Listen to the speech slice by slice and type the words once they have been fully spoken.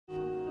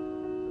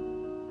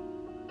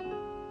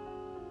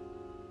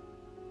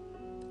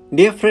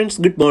Dear friends,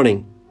 good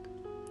morning.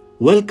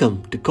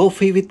 Welcome to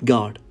Coffee with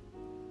God,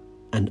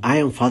 and I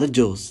am Father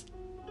Jose.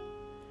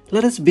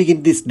 Let us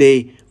begin this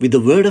day with the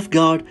Word of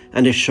God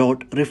and a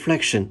short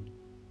reflection.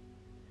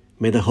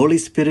 May the Holy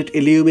Spirit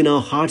illumine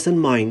our hearts and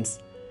minds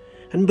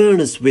and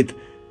burn us with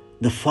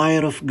the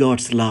fire of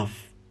God's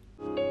love.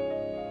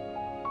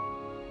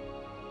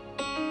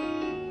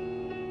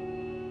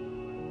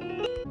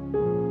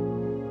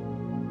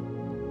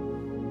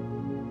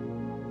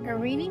 A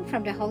reading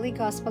from the Holy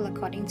Gospel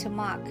according to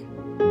Mark,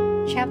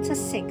 chapter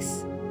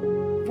 6,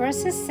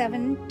 verses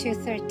 7 to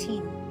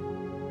 13.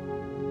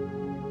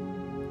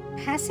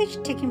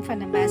 Passage taken from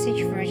the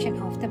Message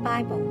version of the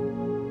Bible.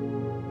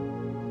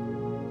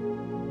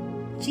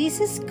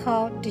 Jesus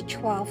called the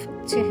 12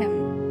 to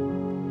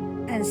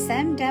him and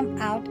sent them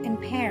out in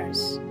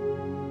pairs.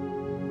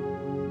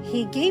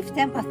 He gave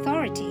them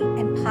authority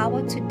and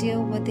power to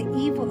deal with the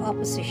evil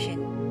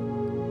opposition.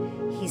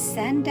 He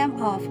sent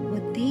them off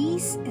with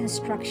these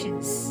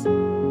instructions.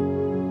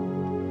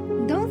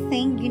 Don't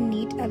think you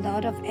need a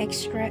lot of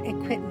extra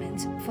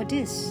equipment for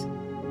this.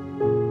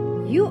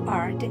 You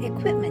are the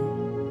equipment.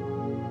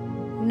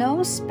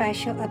 No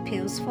special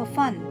appeals for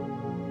fun.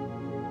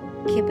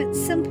 Keep it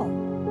simple.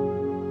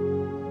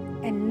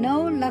 And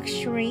no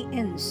luxury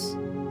inns.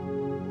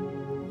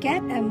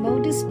 Get a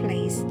modest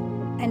place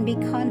and be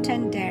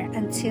content there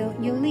until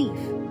you leave.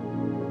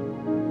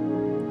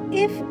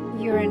 If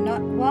you are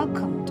not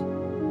welcomed,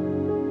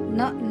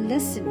 not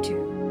listened to,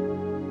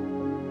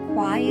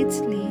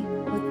 quietly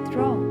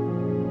withdraw.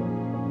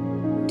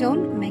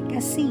 Don't make a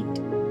scene.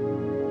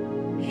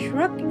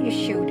 Shrug your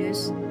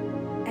shoulders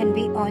and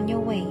be on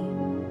your way.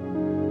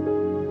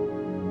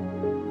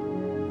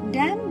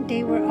 Then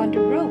they were on the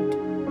road.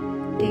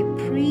 They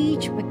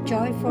preached with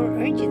joyful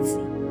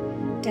urgency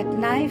that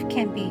life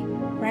can be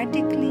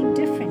radically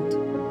different.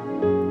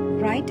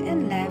 Right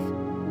and left,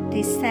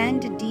 they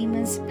sent the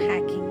demons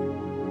packing.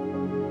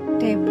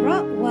 They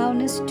brought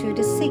wellness to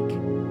the sick,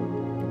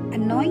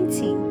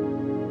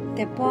 anointing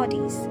their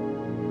bodies,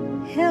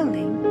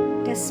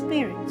 healing their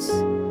spirits.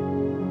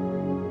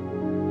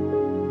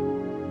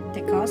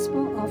 The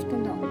Gospel of the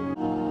Lord.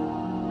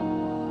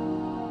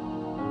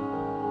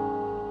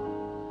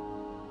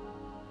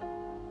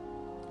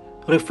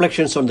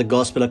 Reflections on the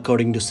Gospel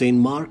according to St.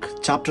 Mark,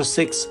 chapter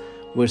 6,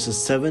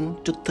 verses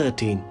 7 to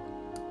 13.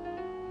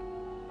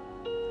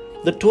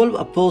 The 12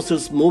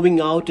 apostles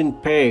moving out in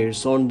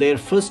pairs on their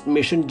first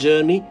mission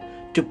journey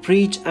to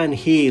preach and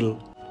heal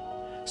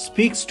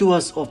speaks to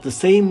us of the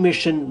same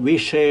mission we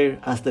share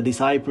as the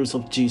disciples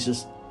of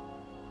Jesus.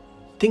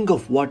 Think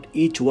of what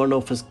each one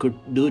of us could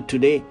do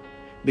today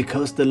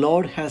because the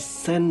Lord has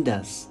sent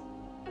us.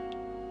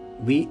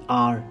 We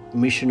are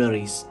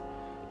missionaries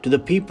to the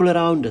people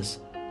around us,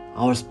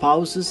 our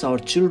spouses, our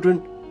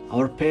children,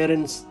 our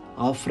parents,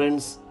 our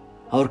friends,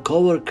 our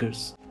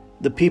co-workers,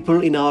 the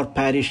people in our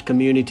parish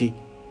community.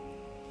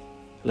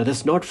 Let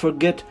us not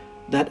forget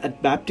that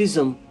at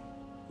baptism,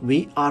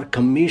 we are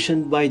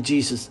commissioned by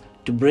Jesus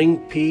to bring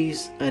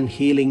peace and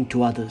healing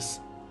to others.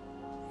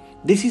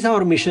 This is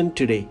our mission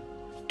today,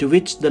 to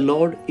which the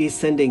Lord is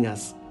sending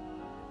us,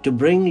 to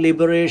bring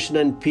liberation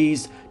and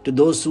peace to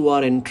those who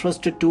are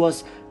entrusted to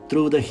us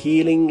through the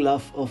healing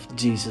love of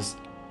Jesus.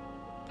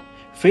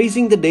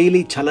 Facing the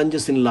daily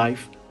challenges in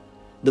life,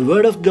 the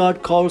Word of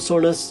God calls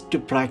on us to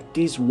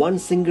practice one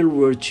single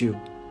virtue: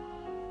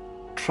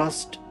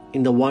 trust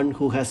in the one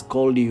who has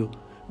called you,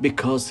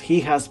 because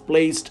he has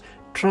placed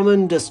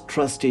tremendous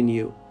trust in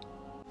you.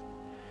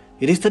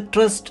 It is the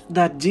trust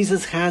that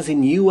Jesus has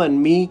in you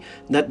and me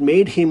that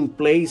made him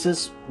place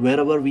us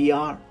wherever we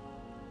are.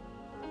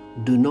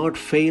 Do not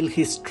fail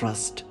his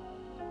trust.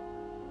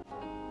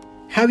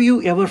 Have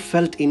you ever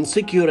felt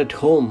insecure at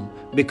home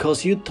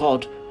because you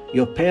thought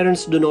your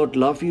parents do not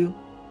love you,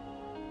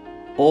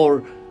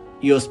 or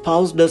your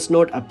spouse does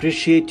not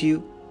appreciate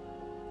you?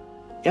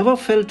 Ever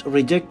felt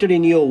rejected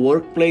in your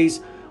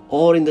workplace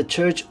or in the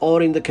church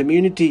or in the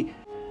community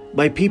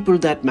by people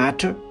that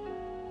matter,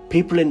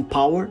 people in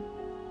power?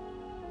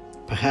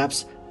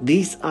 Perhaps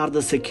these are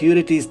the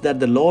securities that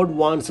the Lord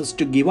wants us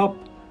to give up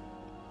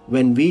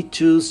when we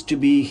choose to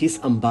be his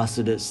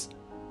ambassadors.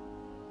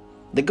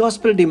 The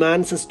gospel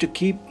demands us to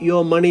keep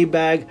your money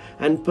bag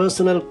and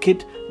personal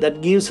kit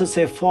that gives us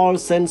a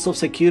false sense of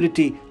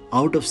security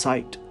out of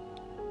sight.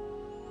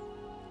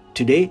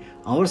 Today,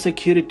 our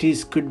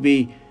securities could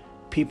be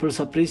people's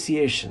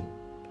appreciation,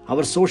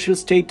 our social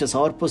status,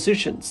 our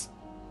positions.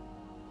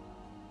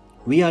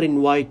 We are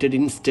invited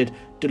instead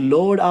to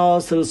load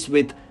ourselves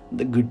with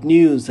the good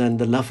news and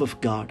the love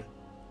of God.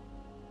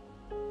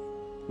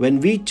 When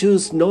we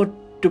choose not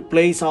to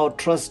place our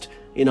trust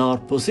in our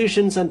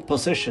positions and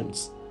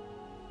possessions,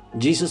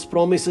 Jesus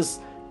promises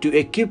to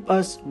equip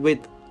us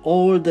with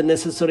all the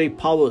necessary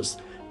powers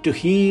to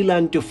heal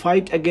and to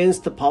fight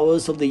against the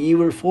powers of the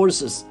evil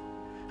forces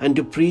and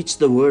to preach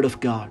the Word of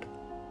God.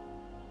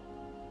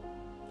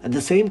 At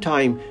the same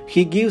time,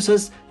 he gives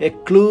us a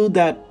clue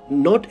that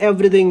not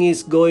everything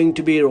is going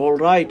to be all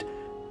right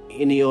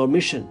in your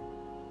mission.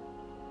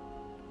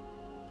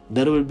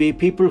 There will be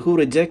people who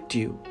reject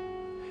you,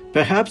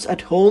 perhaps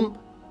at home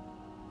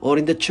or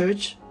in the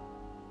church,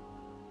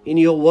 in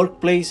your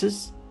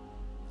workplaces,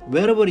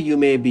 wherever you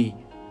may be.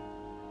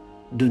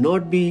 Do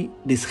not be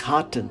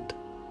disheartened.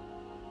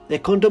 A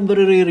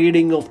contemporary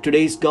reading of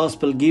today's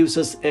gospel gives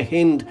us a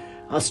hint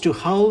as to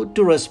how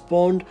to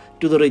respond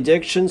to the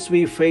rejections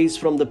we face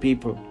from the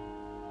people.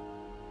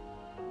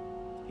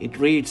 It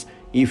reads,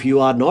 "If you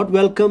are not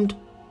welcomed,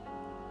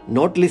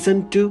 not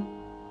listened to,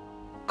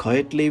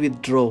 quietly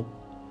withdraw.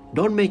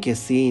 Don't make a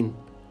scene.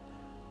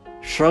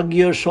 Shrug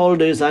your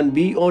shoulders and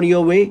be on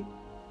your way."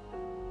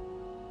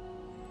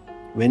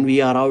 When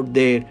we are out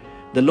there,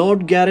 the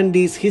Lord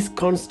guarantees His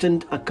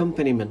constant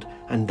accompaniment,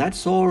 and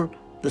that's all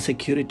the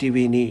security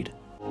we need.